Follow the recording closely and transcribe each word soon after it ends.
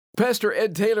Pastor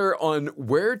Ed Taylor on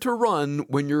where to run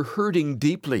when you're hurting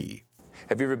deeply.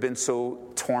 Have you ever been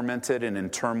so tormented and in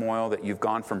turmoil that you've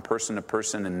gone from person to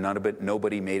person and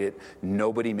nobody made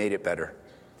it better?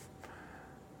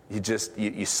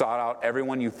 You sought out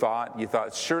everyone you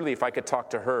thought, surely if I could talk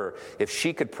to her, if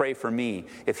she could pray for me,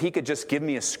 if he could just give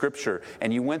me a scripture,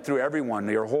 and you went through everyone,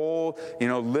 your whole,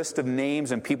 list of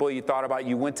names and people you thought about,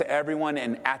 you went to everyone,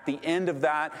 and at the end of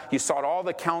that, you sought all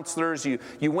the counselors, you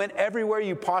went everywhere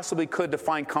you possibly could to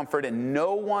find comfort, and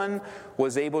no one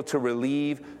was able to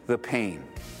relieve the pain.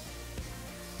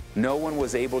 No one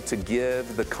was able to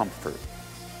give the comfort.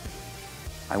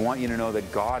 I want you to know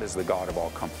that God is the God of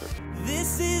all comfort.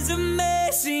 This is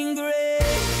amazing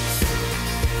grace.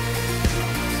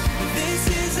 This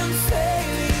is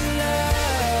unfailing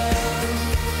love.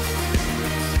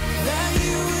 That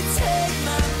you would take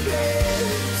my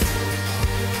place.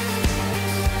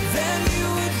 That you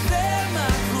would bear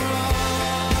my cross.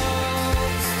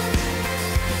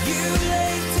 You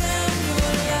laid down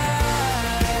your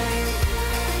life.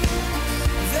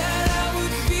 That I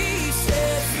would be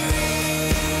set free.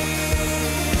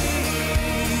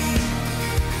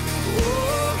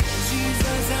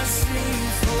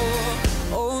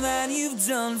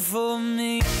 Done for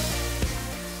me.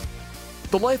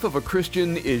 The life of a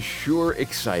Christian is sure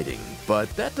exciting, but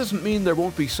that doesn't mean there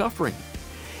won't be suffering.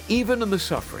 Even in the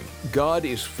suffering, God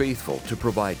is faithful to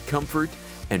provide comfort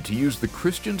and to use the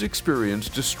Christian's experience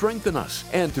to strengthen us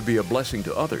and to be a blessing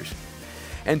to others.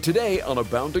 And today on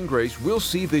Abounding Grace, we'll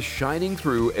see this shining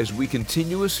through as we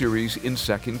continue a series in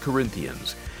 2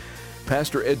 Corinthians.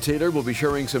 Pastor Ed Taylor will be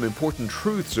sharing some important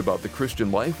truths about the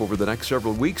Christian life over the next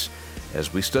several weeks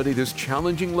as we study this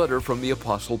challenging letter from the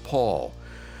Apostle Paul.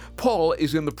 Paul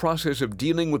is in the process of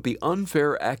dealing with the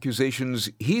unfair accusations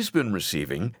he's been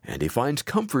receiving, and he finds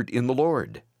comfort in the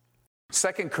Lord. 2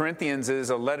 Corinthians is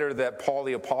a letter that Paul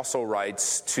the Apostle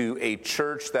writes to a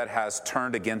church that has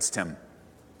turned against him.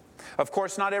 Of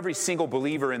course, not every single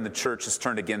believer in the church has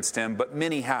turned against him, but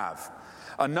many have.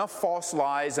 Enough false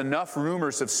lies, enough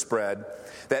rumors have spread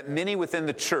that many within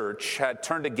the church had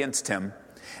turned against him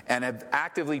and have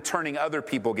actively turning other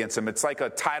people against him. It's like a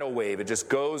tidal wave. It just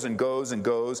goes and goes and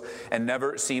goes and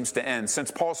never seems to end. Since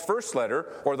Paul's first letter,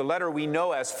 or the letter we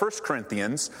know as 1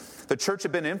 Corinthians, the church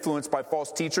had been influenced by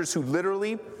false teachers who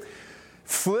literally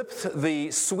flipped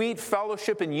the sweet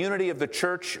fellowship and unity of the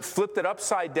church, flipped it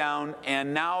upside down,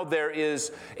 and now there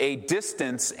is a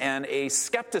distance and a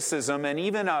skepticism and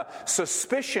even a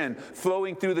suspicion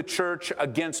flowing through the church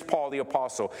against Paul the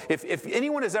Apostle. If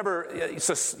anyone has ever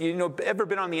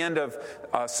been on the end of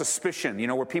suspicion,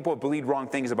 where people have believed wrong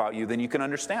things about you, then you can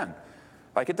understand.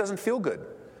 Like, it doesn't feel good.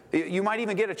 You might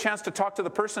even get a chance to talk to the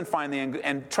person finally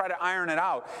and try to iron it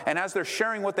out. And as they're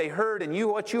sharing what they heard and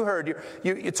what you heard,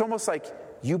 it's almost like,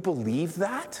 you believe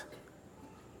that?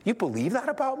 You believe that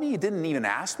about me? You didn't even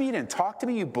ask me? You didn't talk to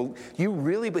me? You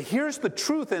really? But here's the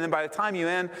truth. And then by the time you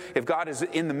end, if God is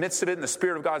in the midst of it and the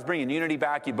Spirit of God's bringing unity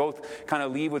back, you both kind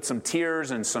of leave with some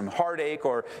tears and some heartache,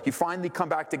 or you finally come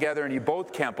back together and you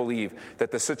both can't believe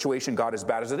that the situation got as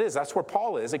bad as it is. That's where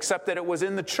Paul is, except that it was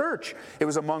in the church. It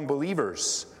was among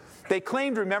believers. They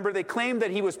claimed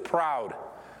that he was proud.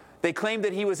 They claimed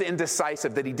that he was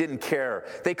indecisive, that he didn't care.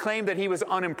 They claimed that he was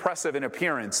unimpressive in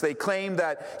appearance. They claimed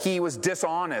that he was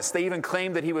dishonest. They even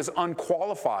claimed that he was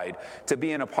unqualified to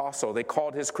be an apostle. They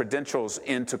called his credentials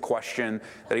into question,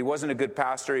 that he wasn't a good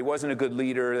pastor, he wasn't a good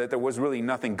leader, that there was really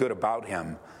nothing good about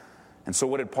him. And so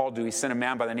what did Paul do? He sent a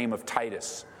man by the name of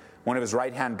Titus, one of his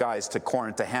right-hand guys, to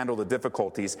Corinth to handle the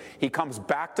difficulties. He comes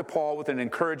back to Paul with an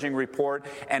encouraging report,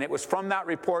 and it was from that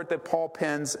report that Paul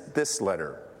pens this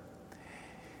letter.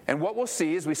 And what we'll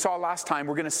see, as we saw last time,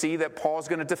 we're going to see that Paul's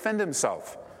going to defend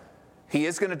himself. He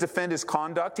is going to defend his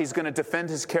conduct. He's going to defend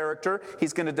his character.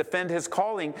 He's going to defend his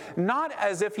calling, not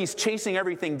as if he's chasing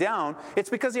everything down. It's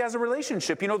because he has a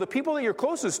relationship. The people that you're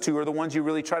closest to are the ones you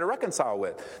really try to reconcile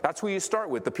with. That's who you start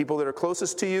with, the people that are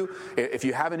closest to you. If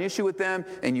you have an issue with them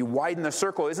and you widen the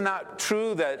circle, isn't that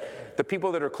true that the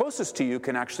people that are closest to you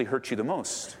can actually hurt you the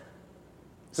most?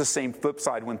 It's the same flip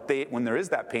side. When there is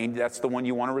that pain, that's the one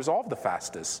you want to resolve the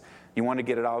fastest. You want to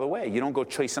get it out of the way. You don't go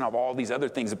chasing up all these other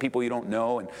things of people you don't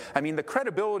know. And the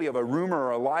credibility of a rumor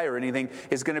or a lie or anything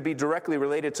is going to be directly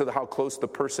related to how close the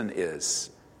person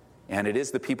is. And it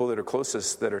is the people that are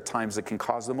closest that are times that can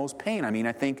cause the most pain.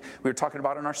 I think we were talking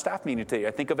about in our staff meeting today.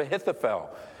 I think of Ahithophel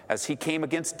as he came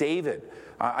against David.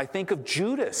 I think of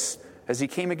Judas as he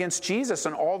came against Jesus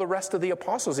and all the rest of the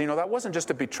apostles. That wasn't just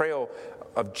a betrayal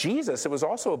of Jesus. It was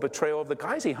also a betrayal of the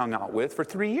guys he hung out with for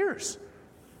 3 years.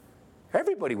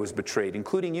 Everybody was betrayed,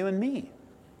 including you and me.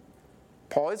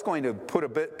 Paul is going to put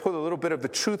a little bit of the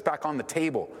truth back on the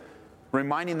table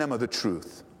reminding them of the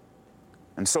truth.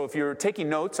 And so if you're taking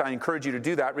notes, I encourage you to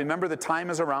do that. Remember, the time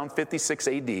is around 56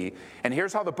 AD, and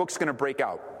here's how the book's going to break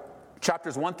out.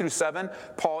 Chapters 1 through 7,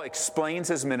 Paul explains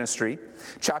his ministry.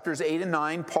 Chapters 8 and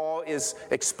 9, Paul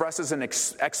expresses an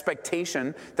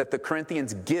expectation that the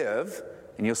Corinthians give,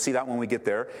 and you'll see that when we get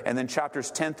there. And then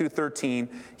chapters 10 through 13,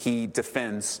 he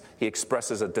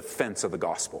expresses a defense of the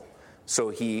gospel. So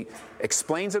he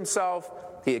explains himself,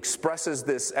 he expresses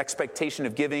this expectation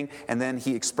of giving, and then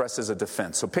he expresses a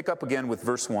defense. So pick up again with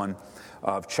verse 1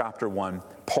 of chapter 1.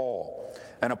 Paul,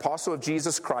 an apostle of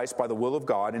Jesus Christ by the will of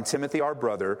God, and Timothy our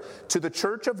brother, to the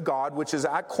church of God which is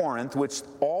at Corinth, which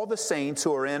all the saints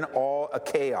who are in all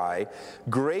Achaia,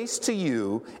 grace to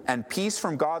you and peace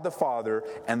from God the Father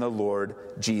and the Lord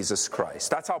Jesus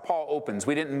Christ. That's how Paul opens.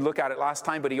 We didn't look at it last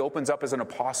time, but he opens up as an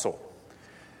apostle.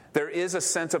 There is a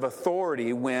sense of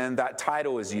authority when that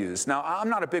title is used. Now, I'm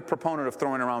not a big proponent of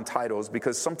throwing around titles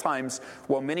because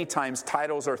many times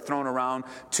titles are thrown around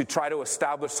to try to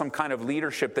establish some kind of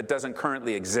leadership that doesn't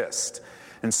currently exist.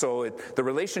 And so the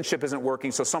relationship isn't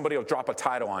working, so somebody will drop a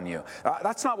title on you.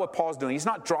 That's not what Paul's doing. He's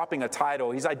not dropping a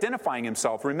title. He's identifying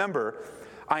himself. Remember,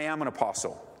 I am an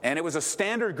apostle. And it was a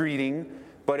standard greeting,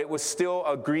 but it was still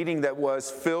a greeting that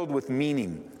was filled with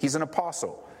meaning. He's an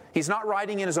apostle. He's not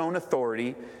writing in his own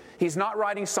authority. He's not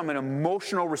writing some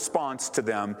emotional response to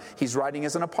them. He's writing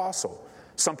as an apostle.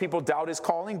 Some people doubt his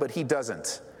calling, but he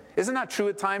doesn't. Isn't that true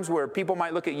at times where people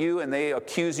might look at you and they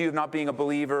accuse you of not being a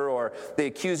believer, or they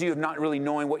accuse you of not really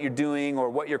knowing what you're doing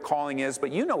or what your calling is,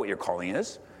 but you know what your calling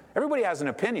is? Everybody has an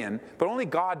opinion, but only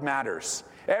God matters.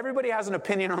 Everybody has an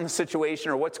opinion on the situation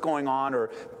or what's going on, or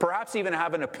perhaps even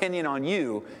have an opinion on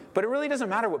you, but it really doesn't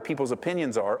matter what people's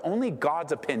opinions are. Only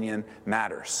God's opinion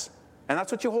matters. And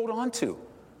that's what you hold on to,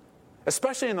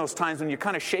 especially in those times when you're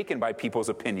kind of shaken by people's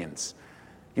opinions.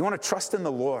 You want to trust in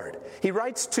the Lord. He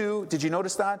writes to, did you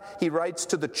notice that? He writes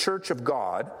to the church of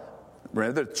God.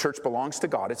 Remember, the church belongs to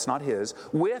God, it's not his,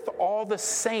 with all the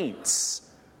saints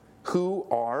who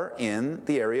are in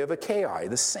the area of Achaia,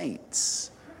 the saints.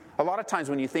 A lot of times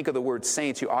when you think of the word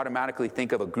saints, you automatically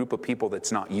think of a group of people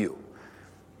that's not you.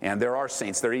 And there are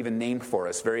saints. They're even named for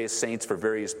us, various saints for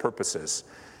various purposes.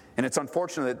 And it's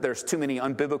unfortunate that there's too many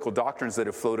unbiblical doctrines that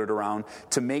have floated around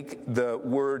to make the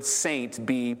word saint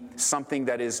be something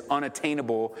that is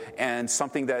unattainable and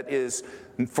something that is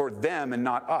for them and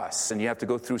not us. And you have to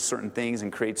go through certain things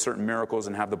and create certain miracles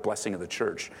and have the blessing of the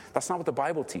church. That's not what the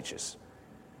Bible teaches.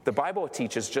 The Bible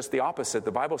teaches just the opposite.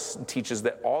 The Bible teaches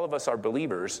that all of us are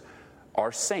believers,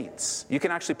 are saints. You can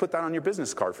actually put that on your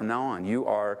business card from now on. You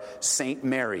are Saint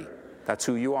Mary. That's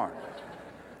who you are.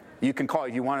 You can call,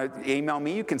 if you want to email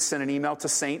me, you can send an email to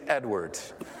Saint Edward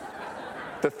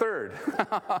the Third.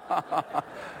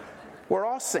 We're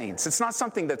all saints. It's not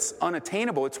something that's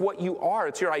unattainable. It's what you are.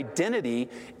 It's your identity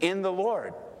in the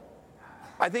Lord.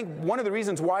 I think one of the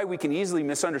reasons why we can easily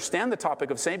misunderstand the topic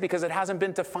of saint, because it hasn't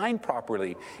been defined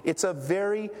properly. It's a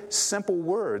very simple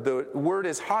word. The word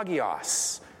is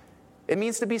hagios. It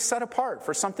means to be set apart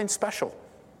for something special.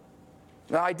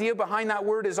 The idea behind that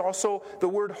word is also the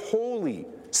word holy,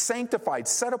 sanctified,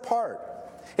 set apart.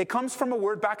 It comes from a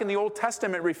word back in the Old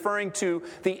Testament referring to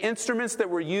the instruments that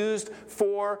were used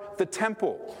for the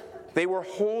temple. They were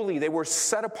holy, they were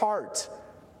set apart.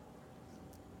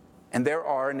 And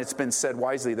and it's been said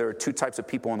wisely, there are two types of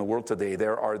people in the world today.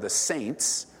 There are the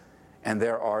saints, and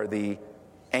there are the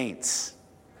ain'ts.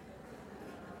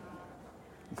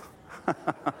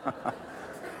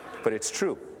 But it's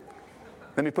true.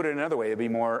 Let me put it another way, it'd be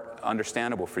more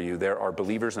understandable for you. There are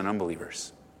believers and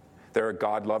unbelievers. There are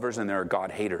God lovers and there are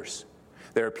God haters.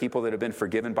 There are people that have been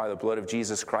forgiven by the blood of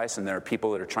Jesus Christ, and there are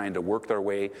people that are trying to work their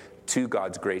way to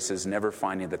God's graces, never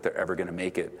finding that they're ever going to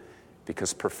make it,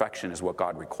 because perfection is what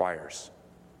God requires.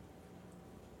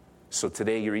 So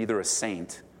today you're either a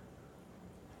saint,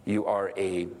 you are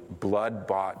a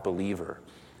blood-bought believer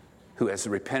who has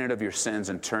repented of your sins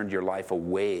and turned your life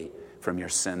away from your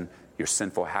sin, your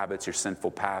sinful habits, your sinful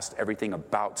past, everything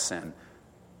about sin.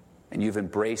 And you've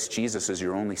embraced Jesus as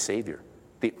your only Savior.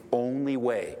 The only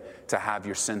way to have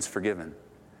your sins forgiven.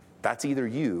 That's either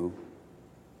you,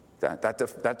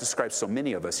 that describes so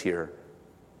many of us here,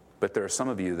 but there are some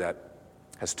of you that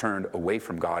has turned away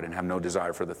from God and have no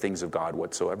desire for the things of God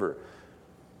whatsoever.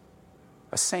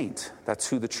 A saint, that's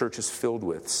who the church is filled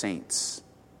with, saints.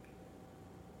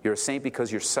 You're a saint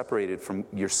because you're separated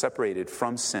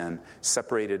from sin,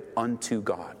 separated unto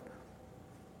God.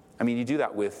 I mean, you do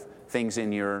that with things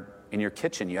in your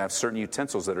kitchen. You have certain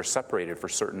utensils that are separated for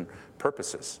certain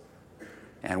purposes.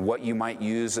 And what you might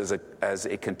use as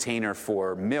a container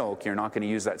for milk, you're not going to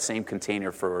use that same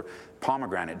container for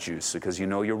pomegranate juice because you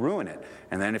know you'll ruin it.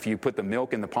 And then if you put the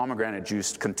milk in the pomegranate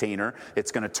juice container,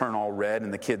 it's going to turn all red,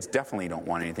 and the kids definitely don't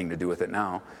want anything to do with it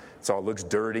now. It all looks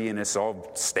dirty and it's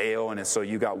all stale, and so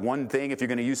you got one thing. If you're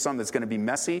going to use something that's going to be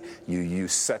messy, you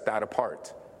set that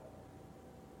apart.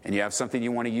 And you have something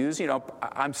you want to use.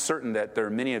 I'm certain that there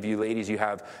are many of you ladies, you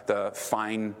have the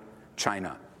fine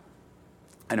china.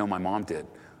 I know my mom did.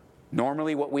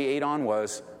 Normally what we ate on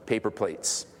was paper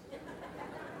plates.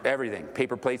 Everything,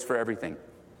 paper plates for everything.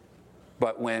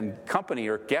 But when company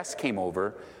or guests came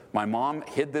over, my mom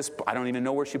hid this. I don't even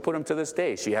know where she put them to this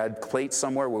day. She had plates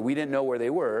somewhere where we didn't know where they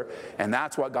were, and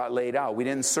that's what got laid out. We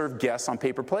didn't serve guests on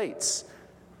paper plates.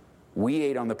 We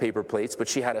ate on the paper plates, but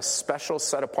she had a special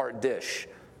set-apart dish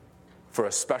for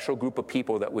a special group of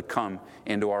people that would come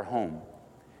into our home.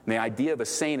 And the idea of a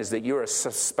saint is that you're a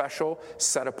special,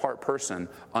 set-apart person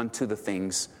unto the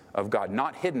things of God.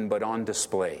 Not hidden, but on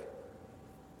display.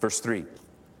 Verse 3.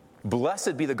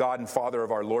 Blessed be the God and Father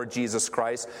of our Lord Jesus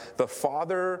Christ, the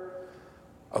Father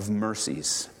of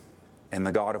mercies and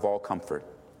the God of all comfort,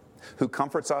 who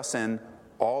comforts us in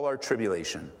all our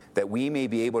tribulation, that we may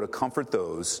be able to comfort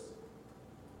those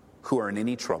who are in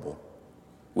any trouble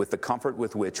with the comfort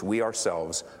with which we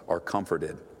ourselves are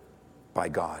comforted by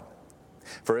God.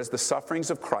 For as the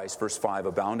sufferings of Christ, verse 5,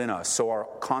 abound in us, so our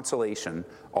consolation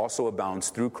also abounds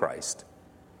through Christ.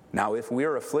 Now if we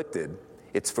are afflicted,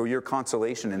 it's for your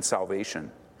consolation and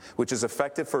salvation, which is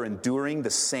effective for enduring the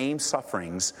same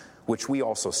sufferings which we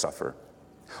also suffer.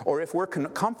 Or if we're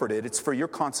comforted, it's for your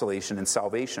consolation and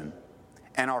salvation.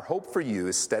 And our hope for you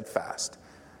is steadfast,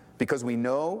 because we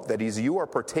know that as you are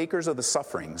partakers of the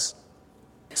sufferings,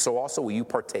 so also will you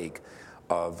partake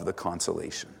of the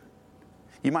consolation.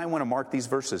 You might want to mark these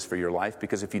verses for your life,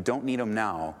 because if you don't need them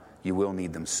now, you will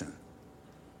need them soon.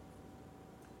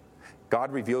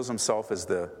 God reveals himself as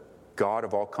the God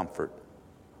of all comfort,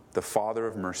 the Father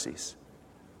of mercies,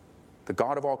 the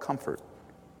God of all comfort.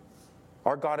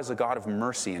 Our God is a God of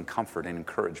mercy and comfort and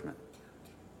encouragement.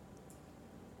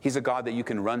 He's a God that you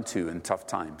can run to in tough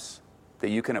times, that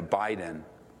you can abide in,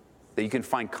 that you can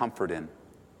find comfort in,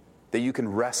 that you can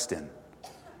rest in.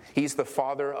 He's the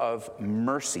Father of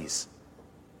mercies.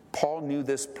 Paul knew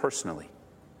this personally.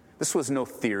 This was no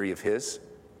theory of his,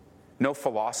 no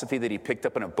philosophy that he picked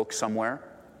up in a book somewhere.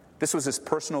 This was his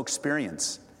personal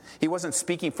experience. He wasn't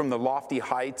speaking from the lofty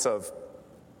heights of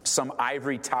some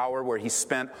ivory tower where he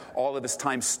spent all of his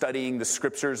time studying the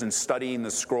scriptures and studying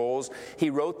the scrolls. He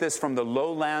wrote this from the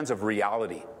lowlands of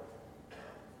reality,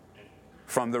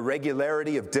 from the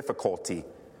regularity of difficulty,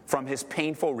 from his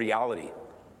painful reality.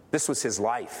 This was his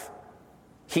life.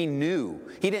 He knew.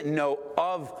 He didn't know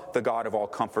of the God of all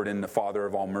comfort and the Father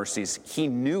of all mercies. He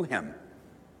knew him.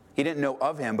 He didn't know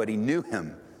of him, but he knew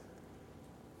him.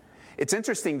 It's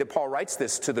interesting that Paul writes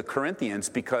this to the Corinthians,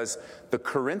 because the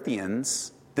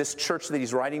Corinthians, this church that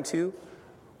he's writing to,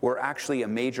 were actually a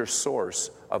major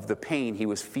source of the pain he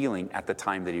was feeling at the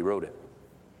time that he wrote it.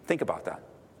 Think about that.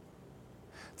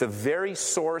 The very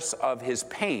source of his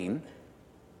pain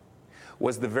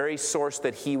was the very source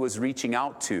that he was reaching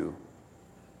out to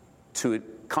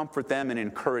comfort them and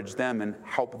encourage them and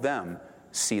help them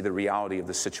see the reality of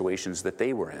the situations that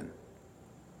they were in.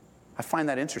 I find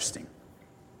that interesting.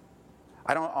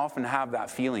 I don't often have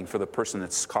that feeling for the person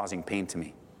that's causing pain to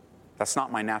me. That's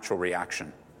not my natural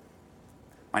reaction.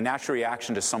 My natural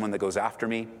reaction to someone that goes after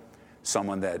me,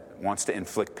 someone that wants to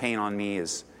inflict pain on me,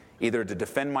 is either to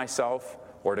defend myself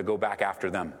or to go back after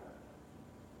them.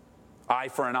 Eye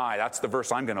for an eye, that's the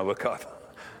verse I'm going to look up.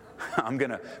 I'm going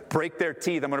to break their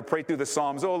teeth. I'm going to pray through the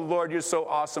Psalms. Oh, Lord, you're so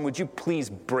awesome. Would you please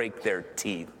break their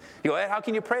teeth? You go, Ed, how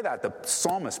can you pray that? The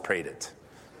psalmist prayed it.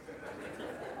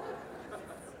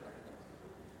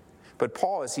 But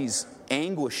Paul, as he's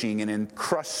anguishing and in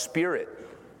crushed spirit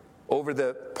over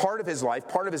the part of his life,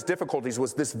 part of his difficulties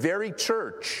was this very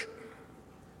church,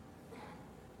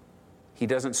 he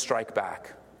doesn't strike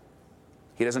back.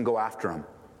 He doesn't go after them.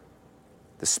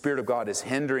 The Spirit of God is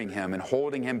hindering him and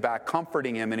holding him back,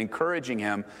 comforting him and encouraging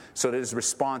him, so that his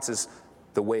response is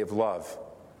the way of love.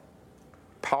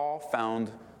 Paul found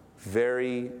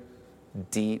very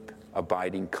deep,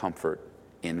 abiding comfort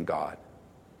in God.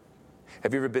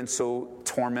 Have you ever been so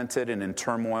tormented and in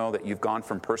turmoil that you've gone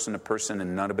from person to person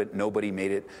and nobody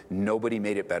made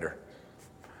it better?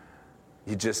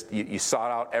 You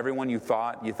sought out everyone you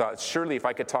thought, surely if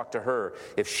I could talk to her,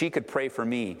 if she could pray for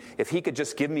me, if he could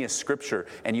just give me a scripture,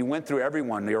 and you went through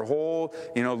everyone, your whole,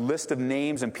 list of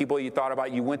names and people you thought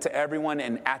about, you went to everyone,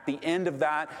 and at the end of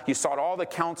that, you sought all the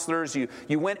counselors,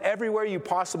 you went everywhere you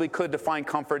possibly could to find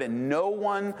comfort, and no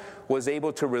one was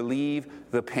able to relieve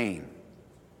the pain.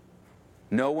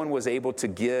 No one was able to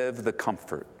give the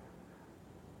comfort.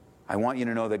 I want you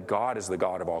to know that God is the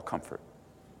God of all comfort.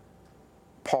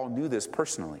 Paul knew this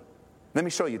personally. Let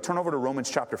me show you. Turn over to Romans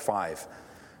chapter 5.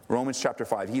 Romans chapter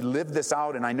 5. He lived this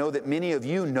out, and I know that many of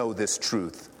you know this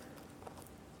truth.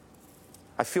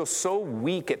 I feel so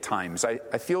weak at times. I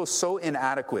feel so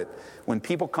inadequate when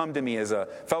people come to me as a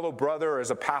fellow brother or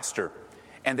as a pastor,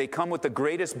 and they come with the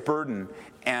greatest burden,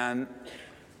 and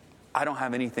I don't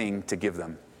have anything to give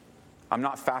them. I'm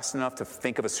not fast enough to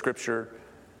think of a scripture.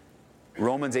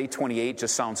 Romans 8:28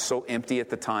 just sounds so empty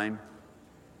at the time.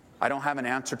 I don't have an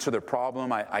answer to their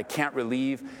problem. I can't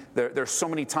relieve. There's so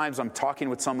many times I'm talking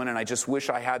with someone and I just wish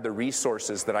I had the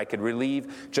resources that I could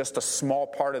relieve just a small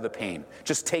part of the pain.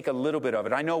 Just take a little bit of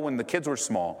it. I know when the kids were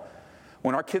small,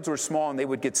 when our kids were small and they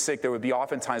would get sick, there would be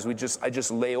oftentimes I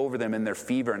just lay over them in their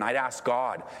fever, and I'd ask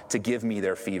God to give me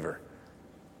their fever.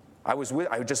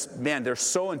 They're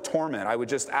so in torment. I would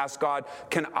just ask God,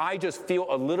 can I just feel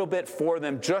a little bit for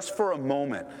them just for a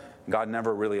moment? God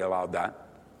never really allowed that.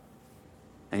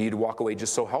 And you'd walk away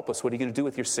just so helpless. What are you going to do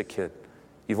with your sick kid?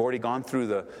 You've already gone through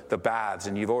the baths,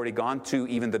 and you've already gone to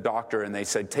even the doctor, and they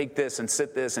said, take this and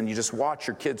sit this, and you just watch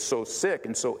your kid so sick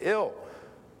and so ill.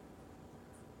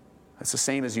 It's the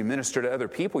same as you minister to other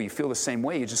people. You feel the same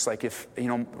way. You just like,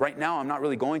 right now I'm not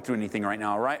really going through anything right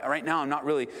now. Right now I'm not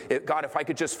really, God, if I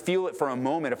could just feel it for a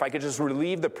moment, if I could just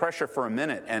relieve the pressure for a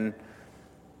minute, and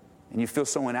you feel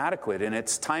so inadequate. And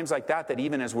it's times like that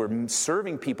even as we're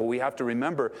serving people, we have to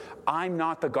remember, I'm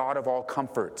not the God of all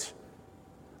comfort.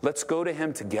 Let's go to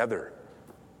him together.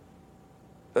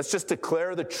 Let's just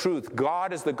declare the truth.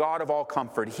 God is the God of all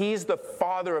comfort. He's the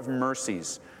Father of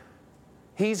mercies.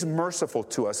 He's merciful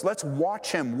to us. Let's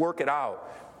watch him work it out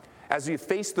as we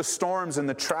face the storms and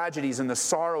the tragedies and the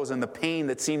sorrows and the pain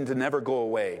that seem to never go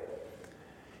away.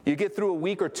 You get through a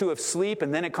week or two of sleep,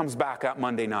 and then it comes back up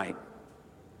Monday night.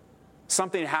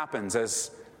 Something happens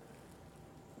as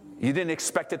you didn't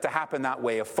expect it to happen that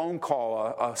way. A phone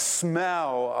call, a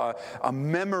smell, a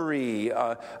memory,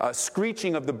 a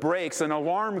screeching of the brakes, an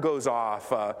alarm goes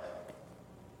off,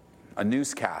 a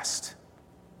newscast.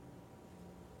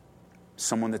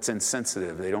 Someone that's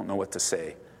insensitive, they don't know what to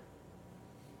say.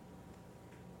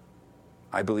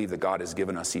 I believe that God has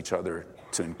given us each other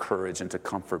to encourage and to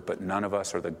comfort, but none of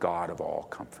us are the God of all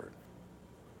comfort.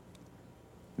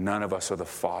 None of us are the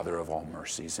Father of all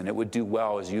mercies. And it would do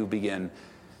well as you begin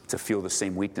to feel the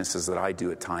same weaknesses that I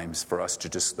do at times for us to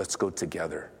let's go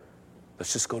together.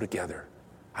 Let's just go together.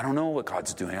 I don't know what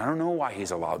God's doing. I don't know why he's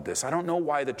allowed this. I don't know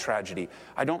why the tragedy.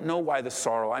 I don't know why the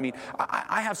sorrow. I mean,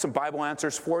 I have some Bible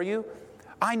answers for you.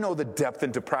 I know the depth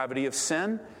and depravity of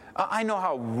sin. I know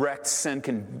how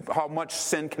much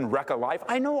sin can wreck a life.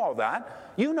 I know all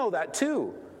that. You know that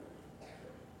too.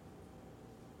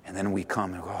 And then we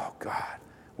come and go, oh God.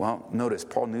 Well, notice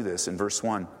Paul knew this in verse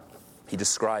 1. He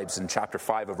describes in chapter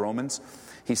 5 of Romans,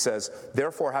 he says,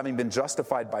 therefore, having been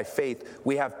justified by faith,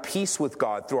 we have peace with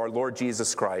God through our Lord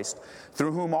Jesus Christ,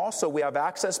 through whom also we have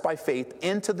access by faith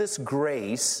into this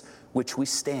grace which we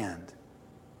stand.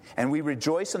 And we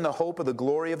rejoice in the hope of the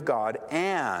glory of God.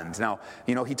 And now,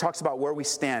 he talks about where we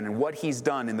stand and what he's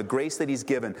done and the grace that he's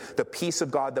given, the peace of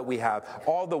God that we have,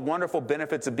 all the wonderful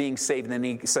benefits of being saved. And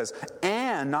then he says,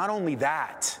 and not only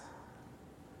that,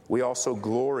 we also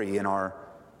glory in our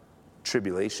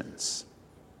tribulations.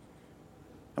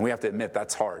 And we have to admit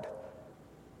that's hard.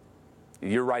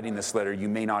 You're writing this letter, you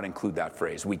may not include that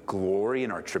phrase. We glory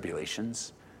in our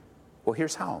tribulations. Well,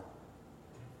 here's how.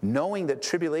 Knowing that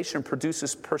tribulation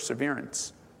produces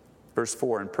perseverance. Verse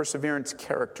 4, and perseverance,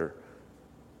 character.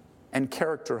 And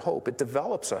character, hope. It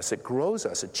develops us, it grows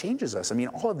us, it changes us. I mean,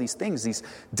 all of these things, these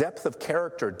depth of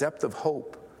character, depth of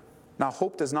hope. Now,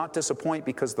 hope does not disappoint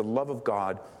because the love of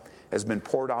God has been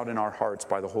poured out in our hearts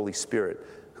by the Holy Spirit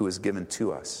who is given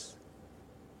to us.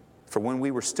 For when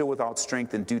we were still without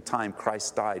strength, in due time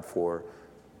Christ died for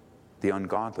the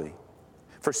ungodly.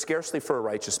 For scarcely for a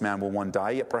righteous man will one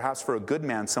die, yet perhaps for a good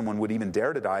man someone would even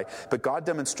dare to die. But God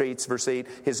demonstrates, verse 8,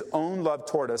 his own love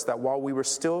toward us, that while we were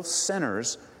still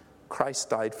sinners, Christ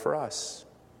died for us.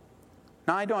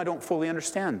 Now I don't fully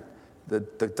understand the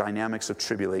dynamics of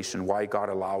tribulation, why God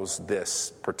allows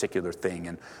this particular thing,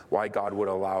 and why God would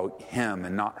allow him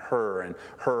and not her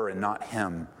and not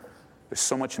him. There's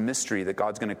so much mystery that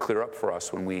God's going to clear up for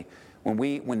us when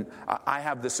I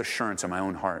have this assurance in my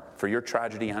own heart for your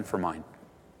tragedy and for mine,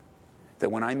 that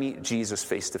when I meet Jesus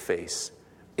face to face,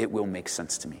 it will make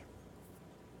sense to me.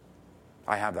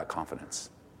 I have that confidence.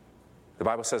 The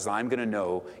Bible says that I'm going to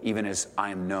know even as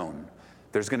I am known.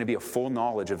 There's going to be a full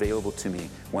knowledge available to me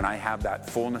when I have that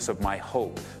fullness of my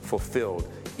hope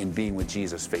fulfilled in being with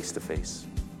Jesus face to face.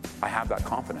 I have that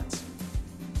confidence.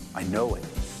 I know it.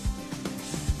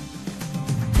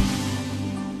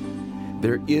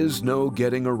 There is no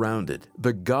getting around it.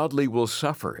 The godly will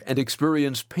suffer and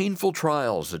experience painful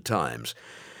trials at times.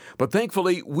 But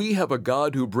thankfully, we have a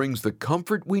God who brings the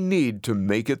comfort we need to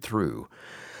make it through.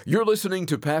 You're listening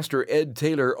to Pastor Ed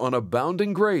Taylor on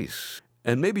Abounding Grace,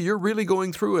 and maybe you're really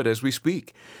going through it as we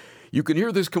speak. You can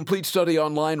hear this complete study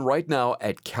online right now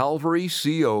at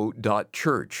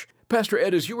calvaryco.church. Pastor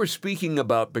Ed, as you were speaking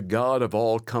about the God of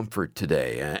all comfort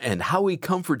today and how He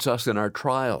comforts us in our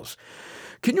trials,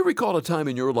 can you recall a time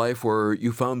in your life where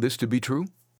you found this to be true?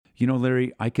 You know,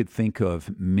 Larry, I could think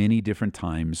of many different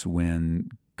times when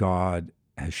God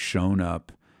has shown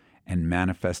up and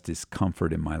manifested His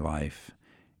comfort in my life.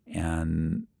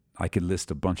 And I could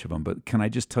list a bunch of them, but can I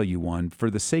just tell you one?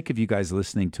 For the sake of you guys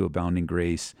listening to Abounding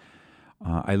Grace,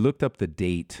 I looked up the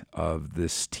date of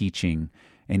this teaching,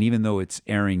 and even though it's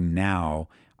airing now,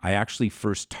 I actually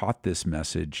first taught this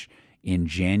message in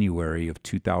January of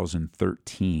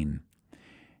 2013.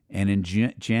 And in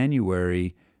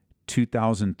January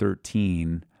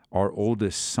 2013, our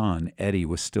oldest son, Eddie,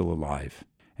 was still alive.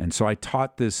 And so I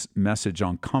taught this message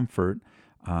on comfort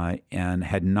and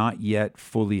had not yet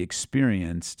fully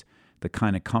experienced the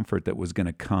kind of comfort that was going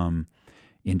to come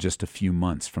in just a few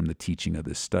months from the teaching of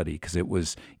this study, because it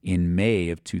was in May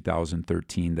of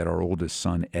 2013 that our oldest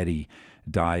son, Eddie,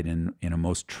 died in a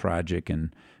most tragic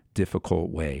and difficult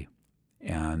way.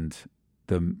 And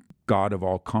the God of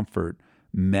all comfort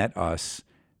met us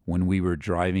when we were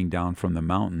driving down from the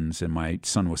mountains, and my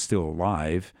son was still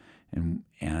alive,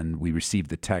 and we received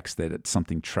the text that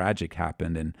something tragic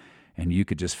happened, and you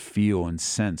could just feel and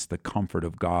sense the comfort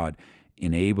of God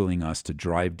enabling us to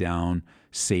drive down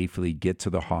safely, get to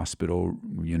the hospital,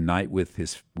 unite with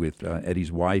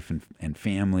Eddie's wife and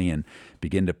family, and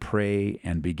begin to pray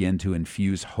and begin to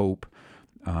infuse hope,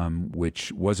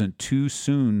 which wasn't too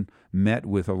soon met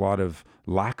with a lot of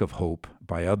lack of hope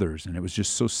by others. And it was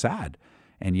just so sad,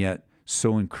 and yet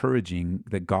so encouraging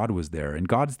that God was there. And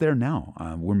God's there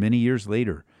now. We're many years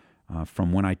later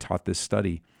from when I taught this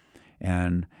study.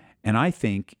 And I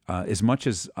think as much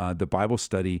as the Bible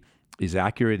study is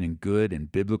accurate and good and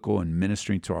biblical and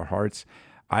ministering to our hearts,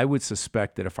 I would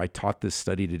suspect that if I taught this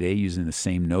study today using the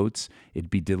same notes, it'd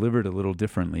be delivered a little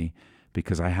differently,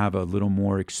 because I have a little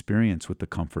more experience with the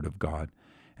comfort of God.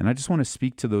 And I just want to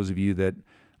speak to those of you that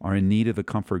are in need of the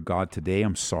comfort of God today.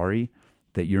 I'm sorry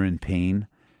that you're in pain.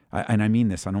 And I mean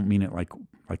this, I don't mean it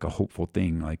like a hopeful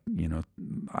thing. Like, you know,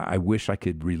 I wish I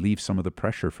could relieve some of the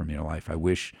pressure from your life. I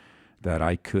wish that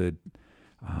I could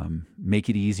make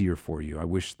it easier for you. I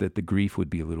wish that the grief would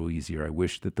be a little easier. I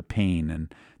wish that the pain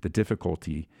and the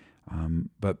difficulty,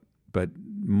 but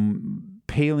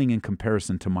paling in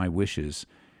comparison to my wishes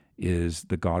is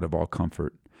the God of all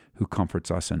comfort, who comforts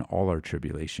us in all our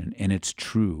tribulation. And it's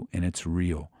true and it's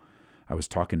real. I was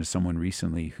talking to someone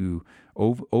recently who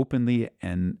openly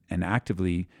and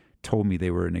actively told me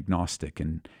they were an agnostic,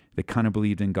 and they kind of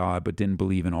believed in God but didn't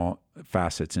believe in all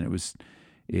facets. And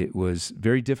it was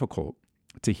very difficult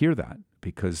to hear that,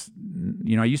 because,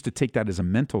 you know, I used to take that as a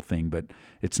mental thing, but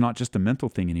it's not just a mental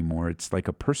thing anymore. It's like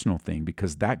a personal thing,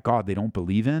 because that God they don't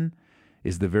believe in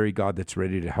is the very God that's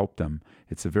ready to help them.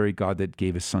 It's the very God that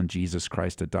gave His Son, Jesus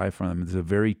Christ, to die for them. It's a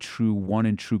very true, one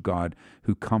and true God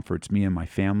who comforts me and my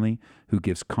family, who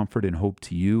gives comfort and hope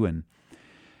to you. And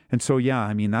so, yeah,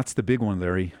 I mean, that's the big one,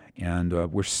 Larry. And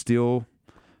we're still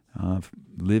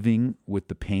living with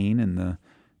the pain and the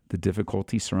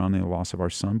difficulty surrounding the loss of our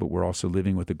son, but we're also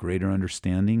living with a greater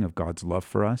understanding of God's love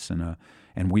for us.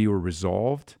 And we were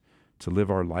resolved to live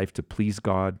our life to please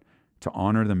God, to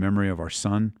honor the memory of our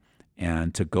son,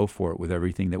 and to go for it with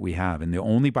everything that we have. And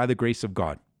only by the grace of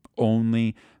God,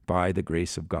 only by the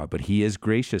grace of God. But He is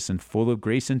gracious and full of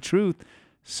grace and truth.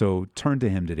 So turn to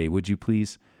Him today, would you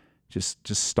please? Just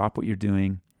stop what you're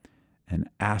doing and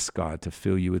ask God to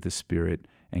fill you with His Spirit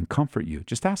and comfort you.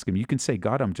 Just ask Him. You can say,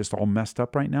 God, I'm just all messed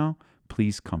up right now.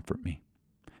 Please comfort me.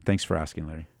 Thanks for asking,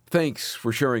 Larry. Thanks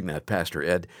for sharing that, Pastor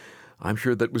Ed. I'm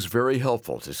sure that was very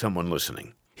helpful to someone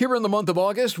listening. Here in the month of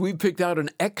August, we've picked out an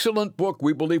excellent book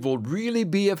we believe will really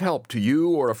be of help to you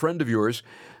or a friend of yours.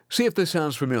 See if this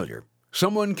sounds familiar.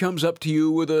 Someone comes up to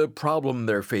you with a problem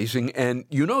they're facing, and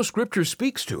you know Scripture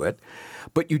speaks to it,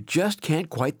 but you just can't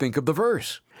quite think of the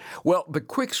verse. Well, the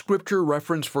quick Scripture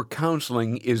reference for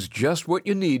counseling is just what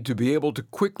you need to be able to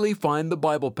quickly find the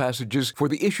Bible passages for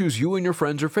the issues you and your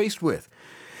friends are faced with.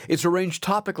 It's arranged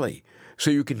topically,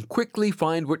 so you can quickly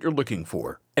find what you're looking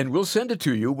for. And we'll send it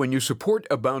to you when you support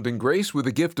Abounding Grace with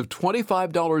a gift of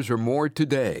 $25 or more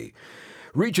today.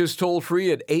 Reach us toll-free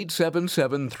at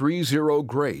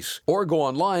 877-30-GRACE or go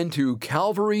online to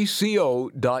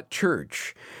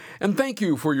calvaryco.church. And thank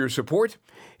you for your support.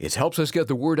 It helps us get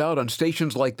the word out on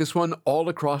stations like this one all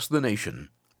across the nation.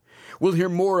 We'll hear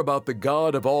more about the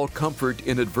God of all comfort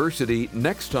in adversity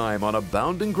next time on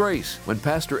Abounding Grace when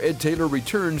Pastor Ed Taylor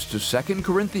returns to 2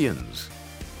 Corinthians.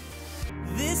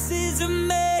 This is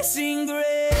amazing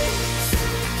grace.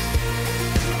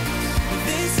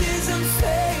 This is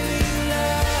unfailing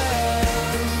love.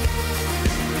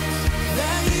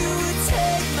 That you would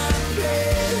take my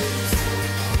place.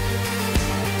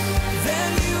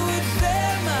 That you would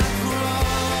bear my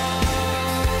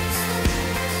cross.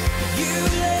 You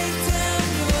laid down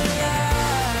your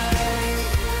life.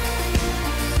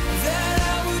 That I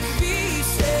would be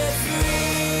set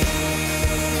free.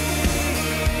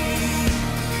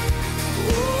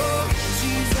 Oh,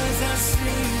 Jesus, I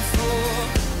sing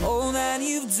for all that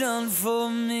you've done for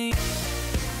me.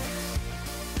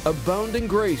 Abounding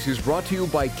Grace is brought to you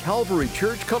by Calvary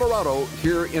Church, Colorado,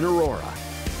 here in Aurora.